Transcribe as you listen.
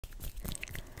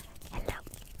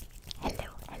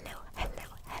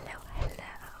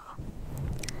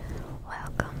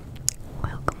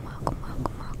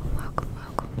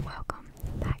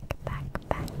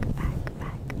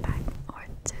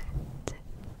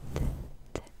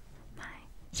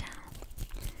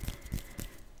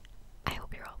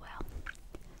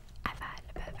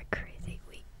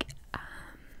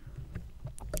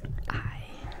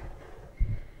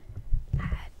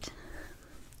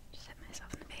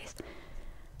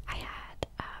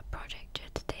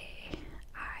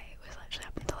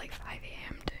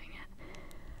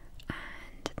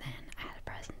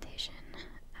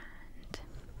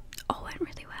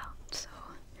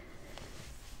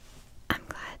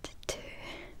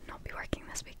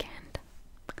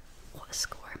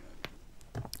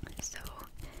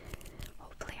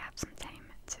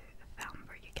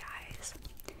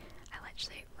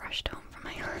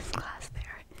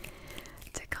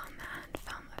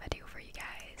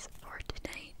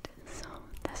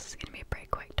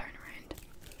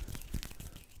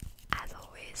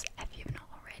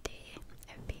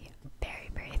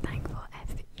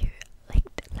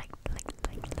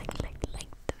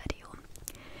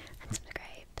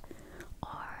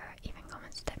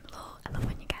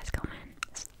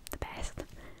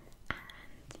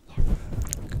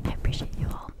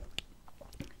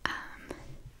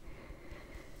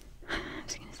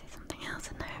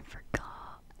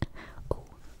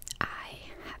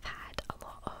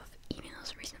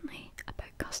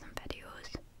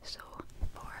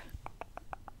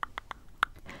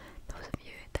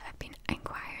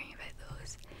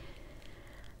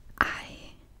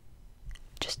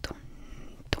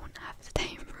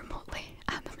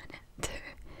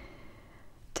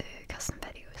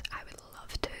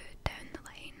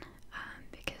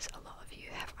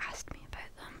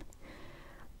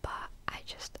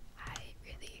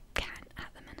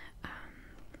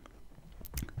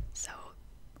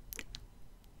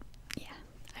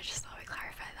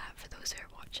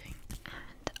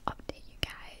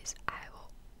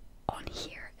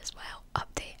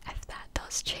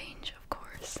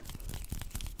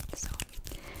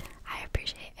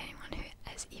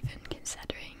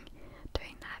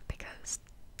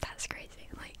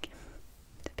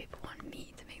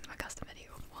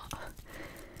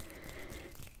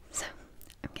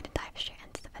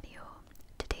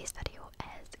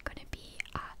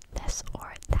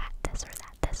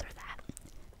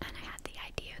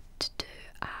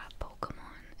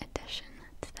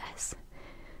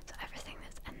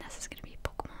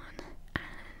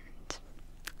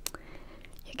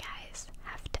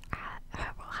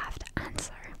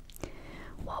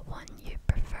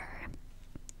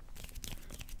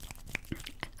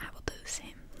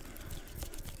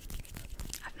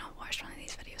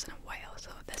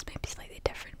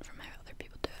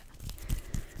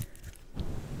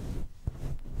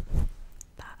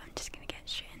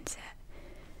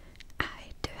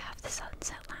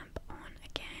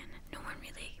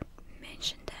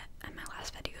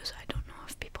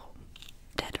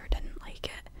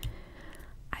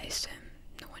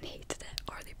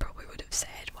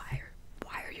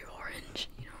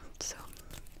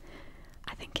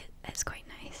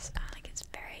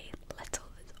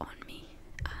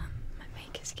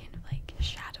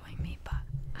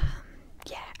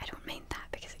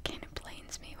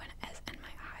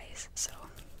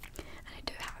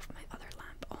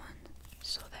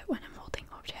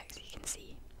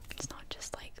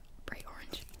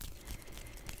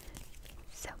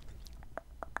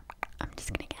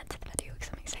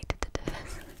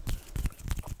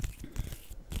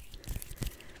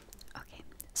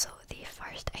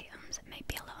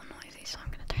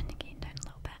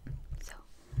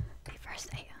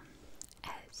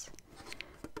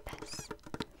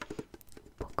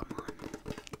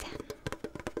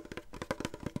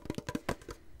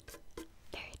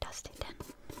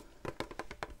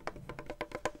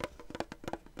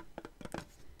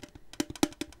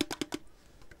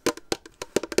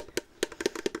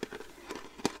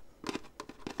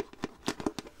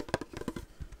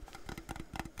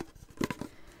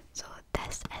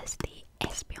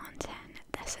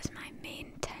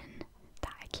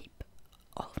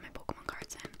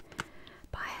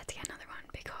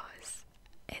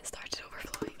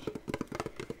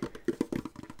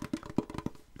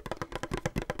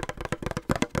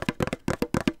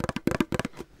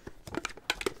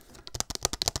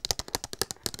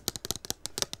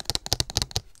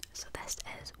this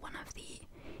is one of the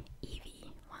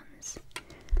Eevee ones.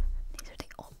 These are the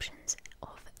options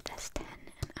of this tin,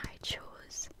 and I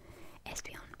chose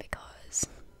Espeon because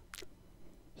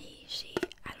she,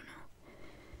 I don't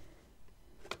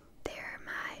know, they're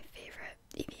my favourite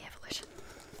Eevee evolution.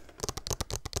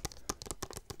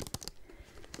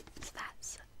 So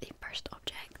that's the first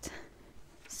object.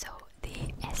 So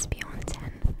the Espeon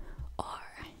tin, or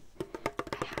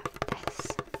I have this.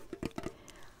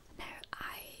 Now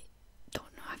I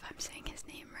don't know if I'm saying his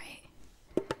name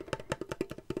right.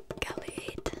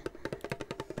 Gallade.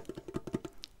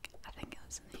 I think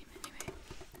that's the name anyway.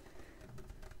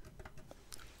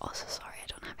 Also sorry I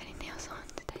don't have any nails on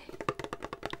today.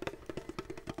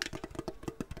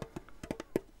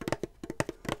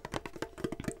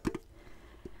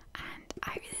 And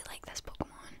I really like this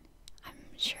Pokemon. I'm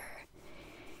sure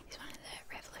he's one of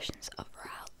the revolutions of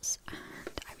routes,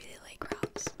 and I really like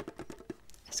routes.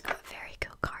 It's got a very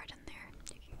cool card in there,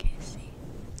 you can kind of see.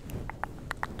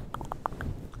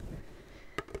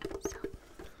 So,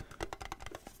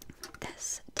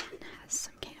 this tin has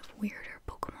some kind of weirder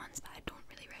Pokemons that I don't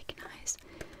really recognise.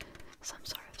 Some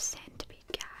sort of centipede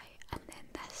guy, and then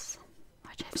this,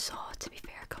 which I've saw to be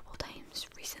fair a couple times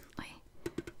recently.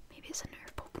 Maybe it's a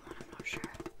nerve Pokemon, I'm not sure.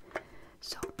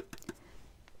 So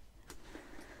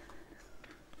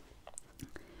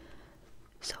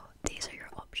these are your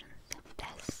options.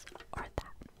 This or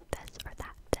that, this or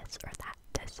that, this or that,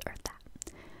 this or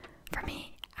that. For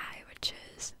me, I would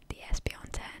choose the Espeon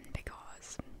 10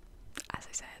 because, as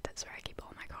I said, that's where I keep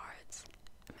all my cards,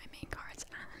 my main cards,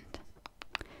 and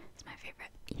it's my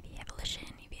favourite Eevee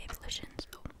evolution,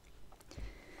 so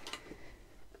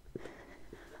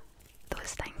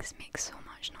those things make so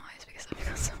much noise because I've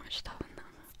got so much stuff in them.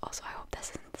 Also, I hope this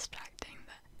isn't distracting,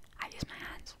 but I use my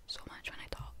hands so much when I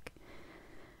talk,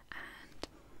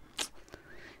 and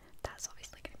that's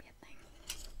obviously going to be a thing.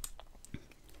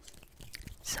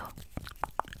 So,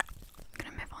 I'm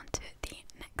going to move on to the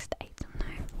next item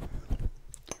now.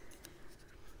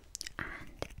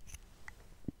 And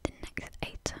the next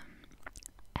item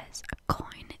is a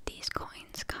coin. These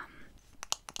coins come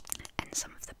in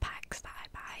some of the packs that I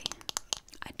buy.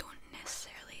 I don't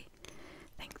necessarily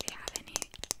think they have any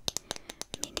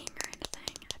meaning or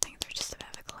anything. I think they're just a bit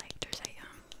of a collector's item.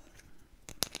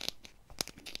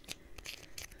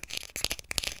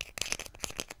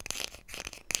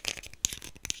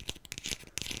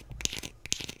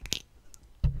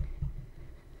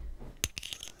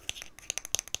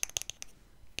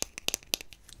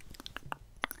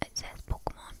 It says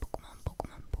Pokemon, Pokemon,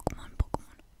 Pokemon, Pokemon,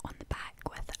 Pokemon on the back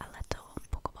with a little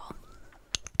Pokeball.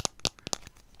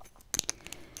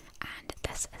 And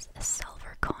this is a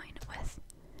silver coin with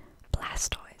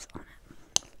Blastoise on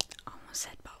it. Almost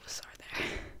said Bulbasaur there.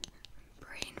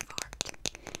 Brain fart.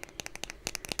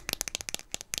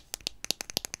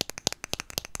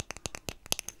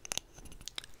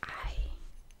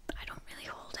 I don't really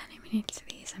hold any meaning to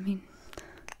these. I mean,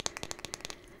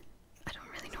 I don't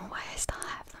really know why I still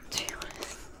have them, to be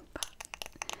honest, but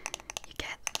you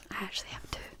get them. I actually have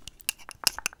two.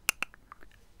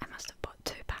 I must have bought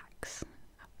 2 packs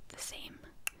of the same,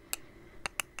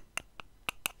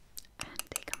 and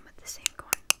they come with the same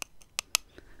coin.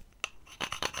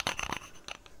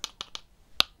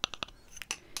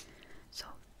 So,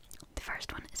 the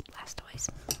first one is Blastoise.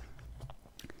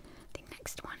 The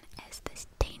next one is this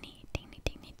tiny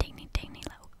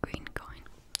little green coin.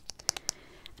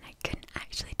 And I couldn't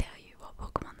actually tell you what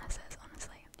Pokemon this is,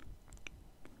 honestly.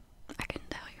 I couldn't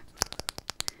tell you.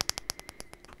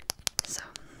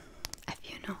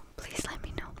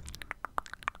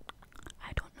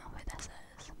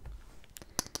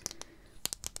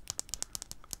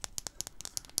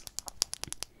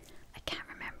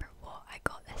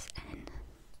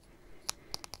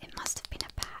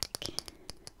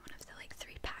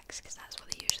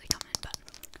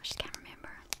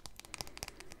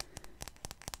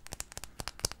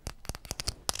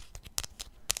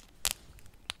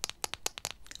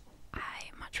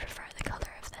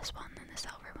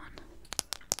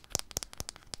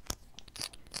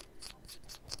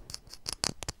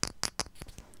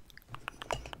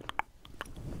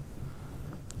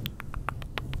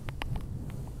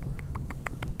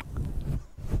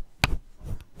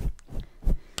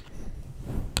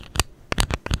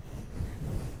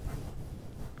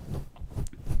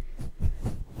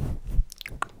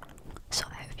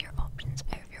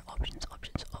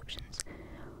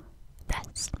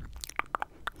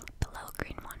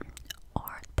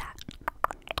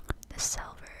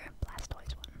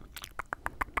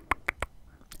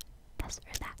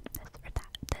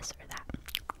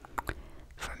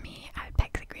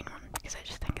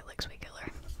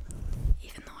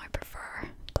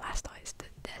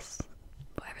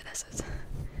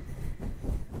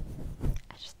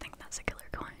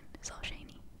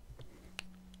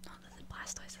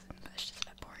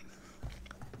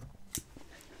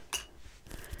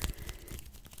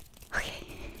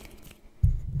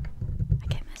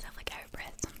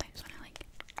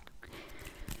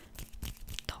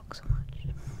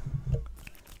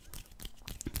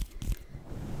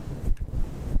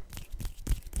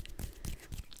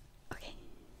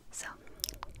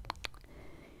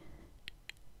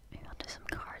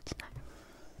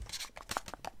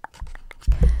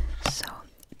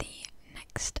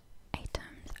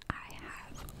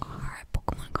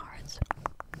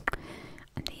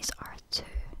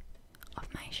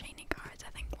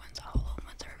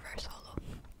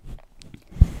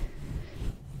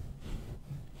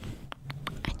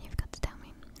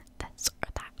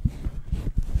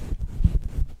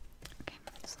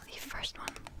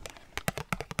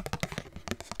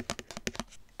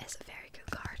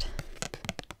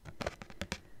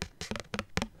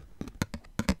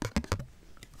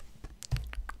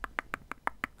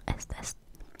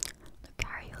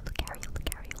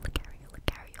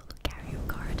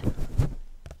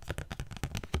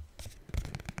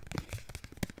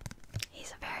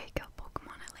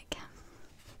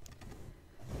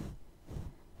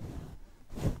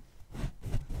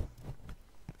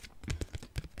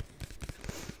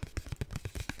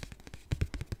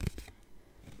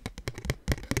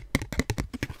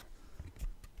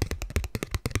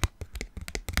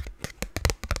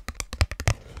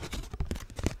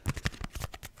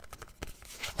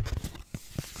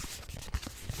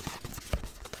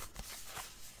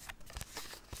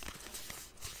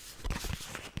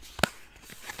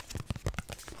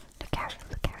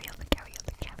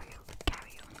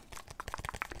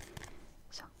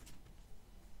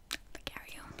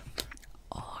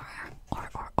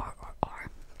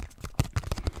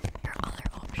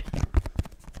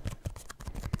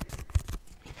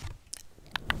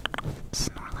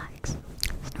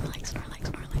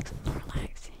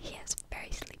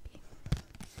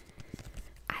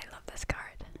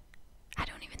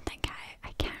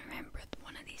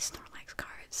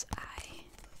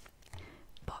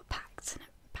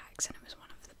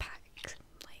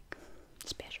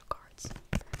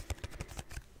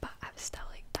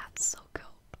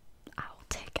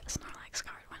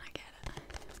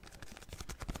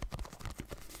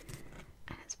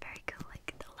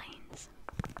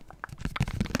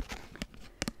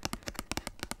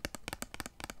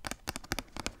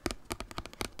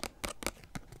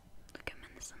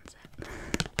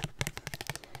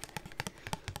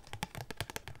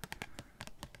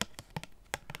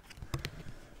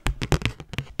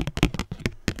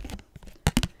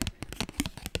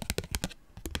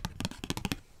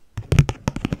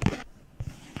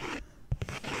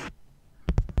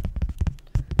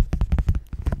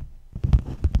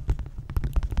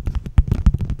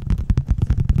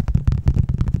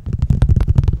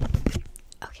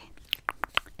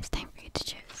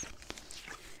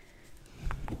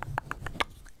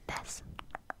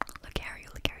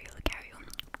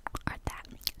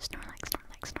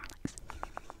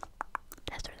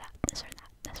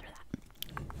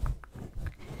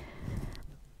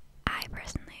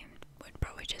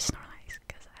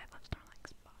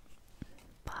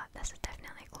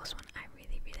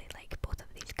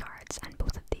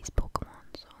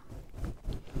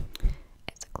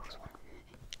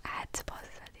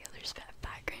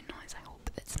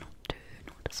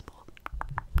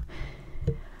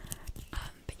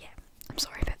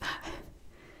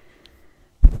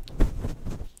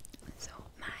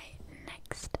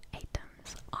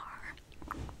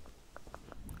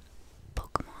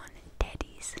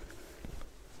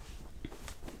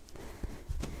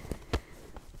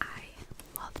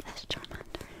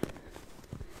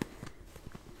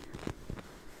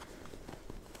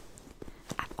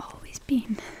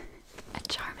 being a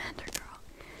Charmander girl.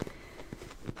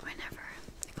 Whenever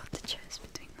I got to choose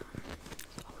between them,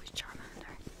 it's always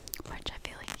Charmander, which I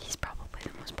feel like he's probably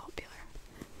the most popular.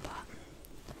 But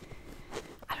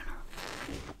I don't know.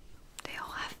 They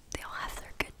all have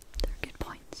their good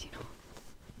points, you know.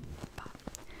 But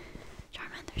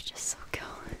Charmander's just so cool.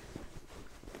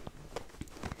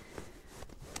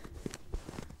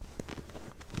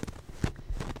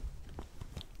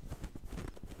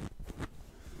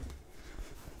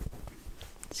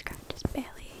 Scratch his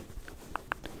belly.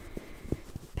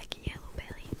 Big yellow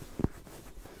belly.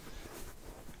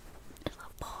 His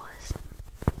little paws.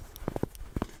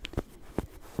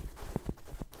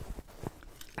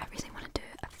 I really want to do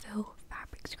a full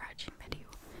fabric scratching video,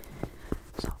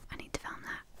 so I need to film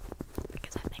that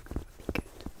because I think it would be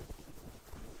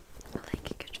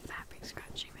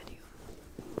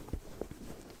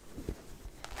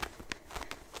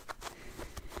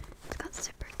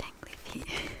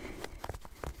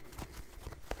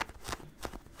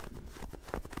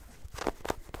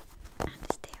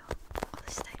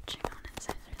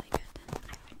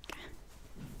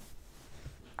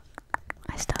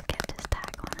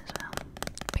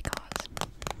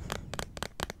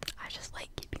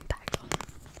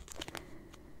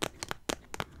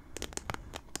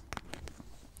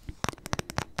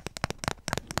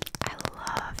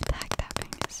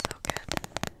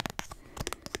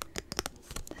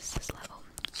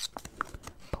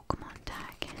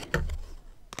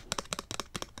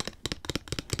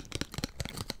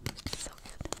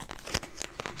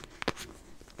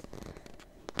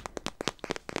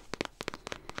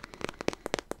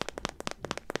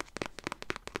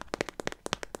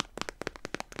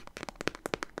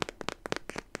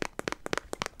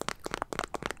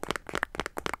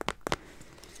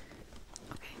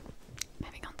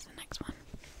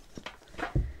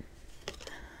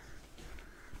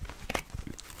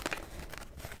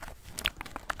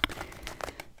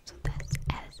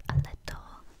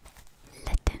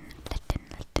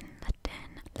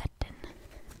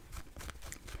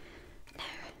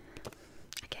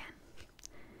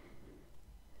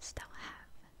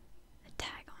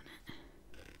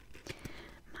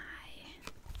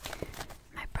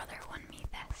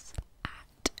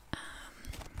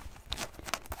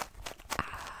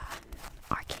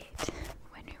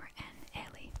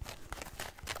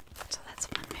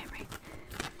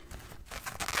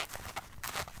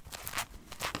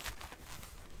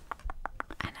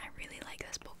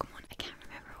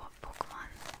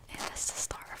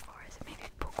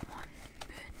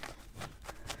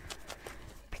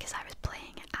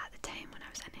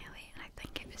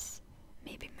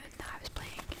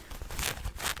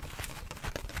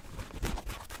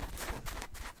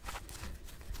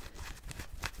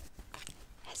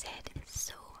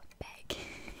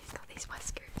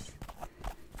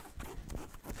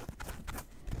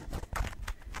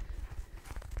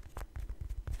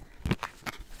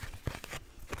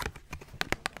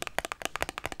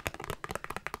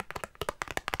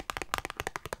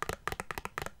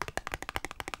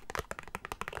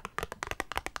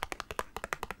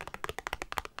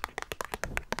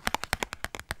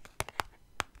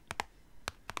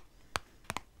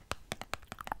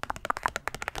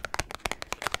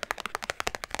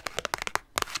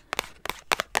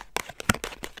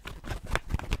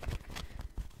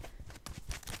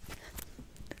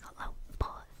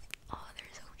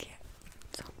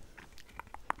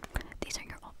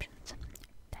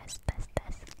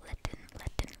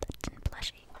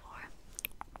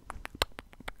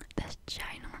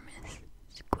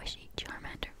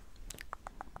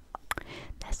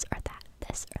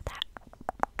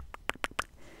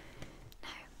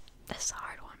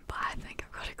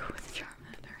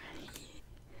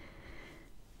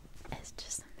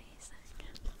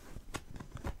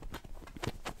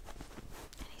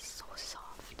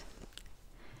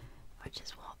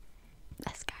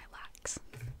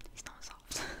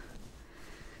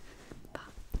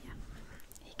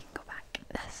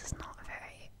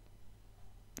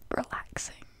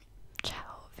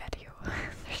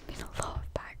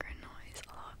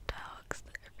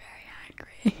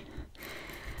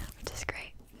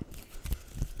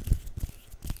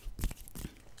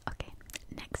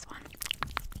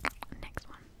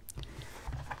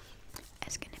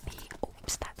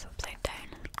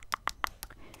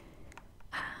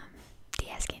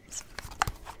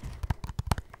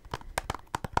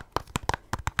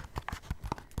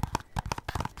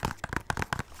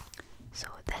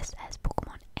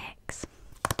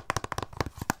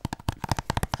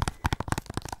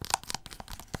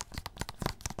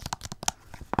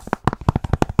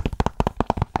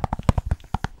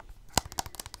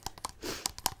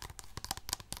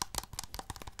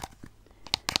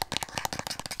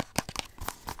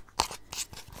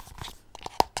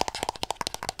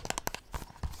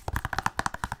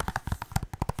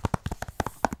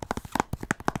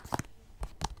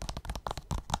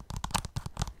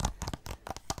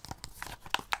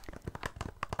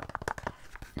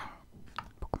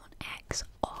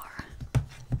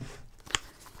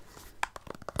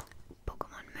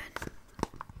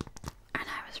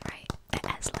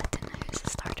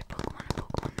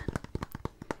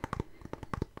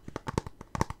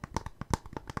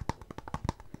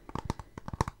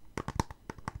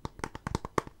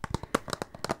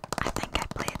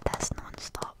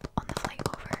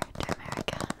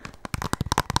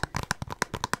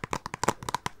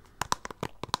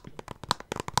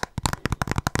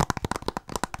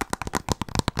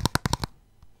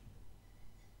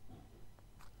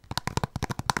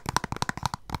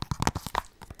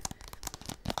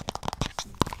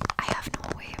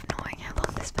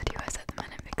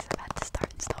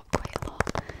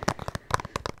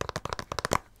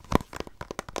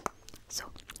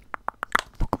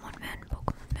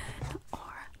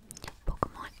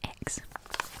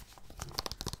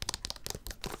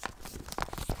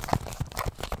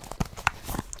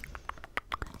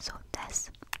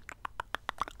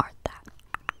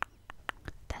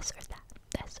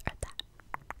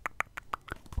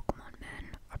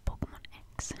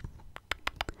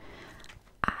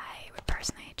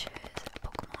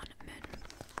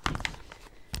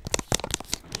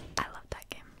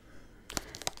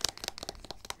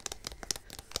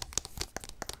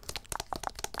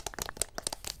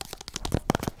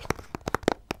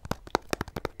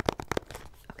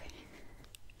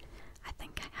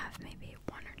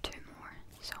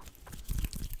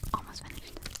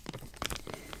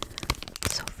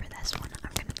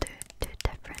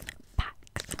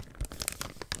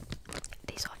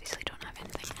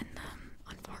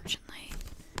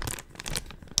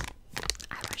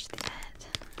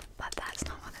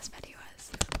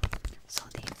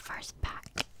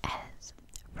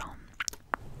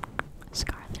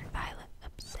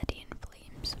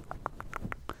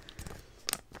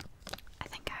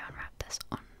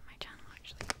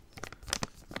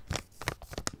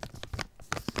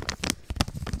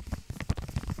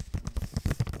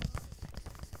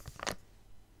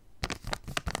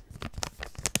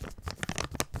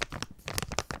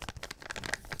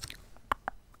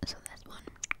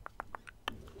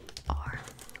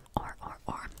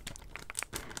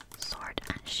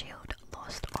Shield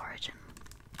Lost Origin.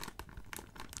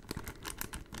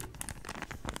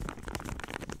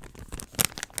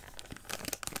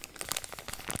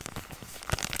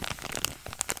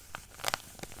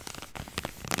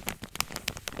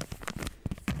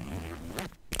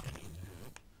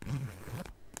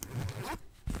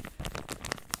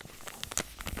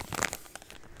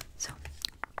 So,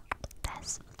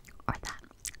 this or that,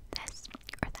 this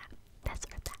or that, this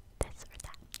or that, this or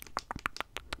that.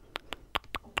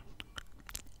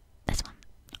 This one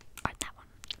or that one.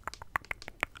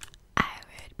 I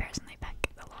would personally pick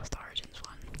the Lost Origins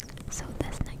one. So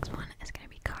this next one is going to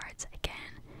be cards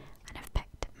again, and I've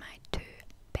picked my two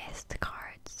best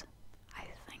cards. I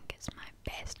think it's my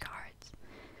best cards.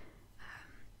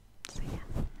 So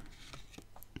yeah.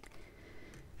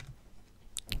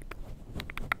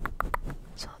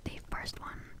 So the first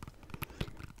one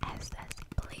is this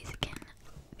Blaziken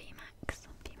VMAX.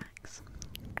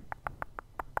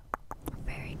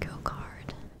 Very cool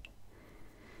card.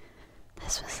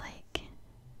 This was like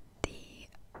the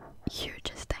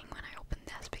hugest thing when I opened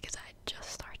this because I just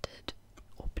started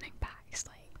opening packs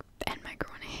like in my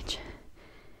grown age,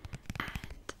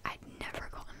 and I'd never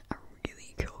gotten a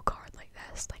really cool card like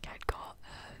this. Like I'd got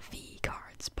V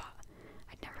cards, but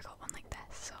I'd never got one like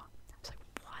this, so I was like,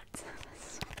 what? This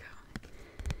is so cool.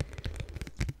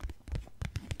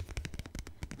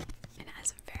 And it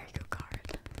is a very cool card.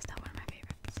 It's not one of my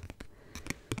favorites.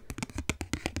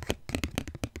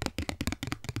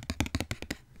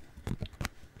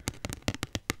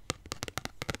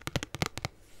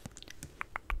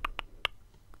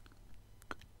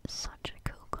 Such a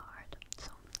cool card.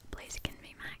 So, Blaziken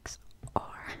VMAX,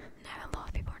 or now a lot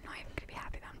of people are not even going to be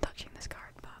happy that I'm touching this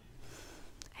card, but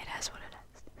it is what it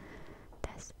is.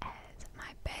 This is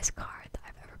my best card that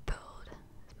I've ever pulled.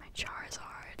 It's my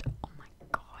Charizard. Oh my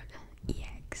god,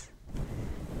 EX.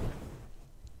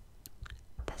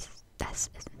 This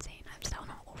is insane. I'm still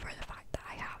not over the fact that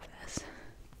I have this.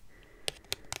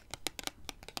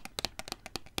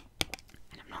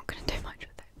 And I'm not going to do much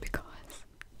with it because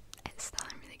it's still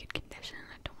in really good condition and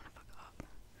I don't want to fuck it up.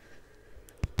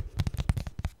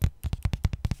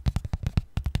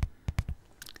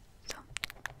 So,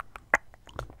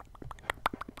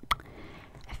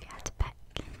 if you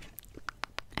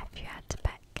had to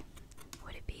pick,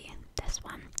 would it be this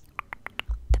one,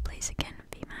 the Blaziken,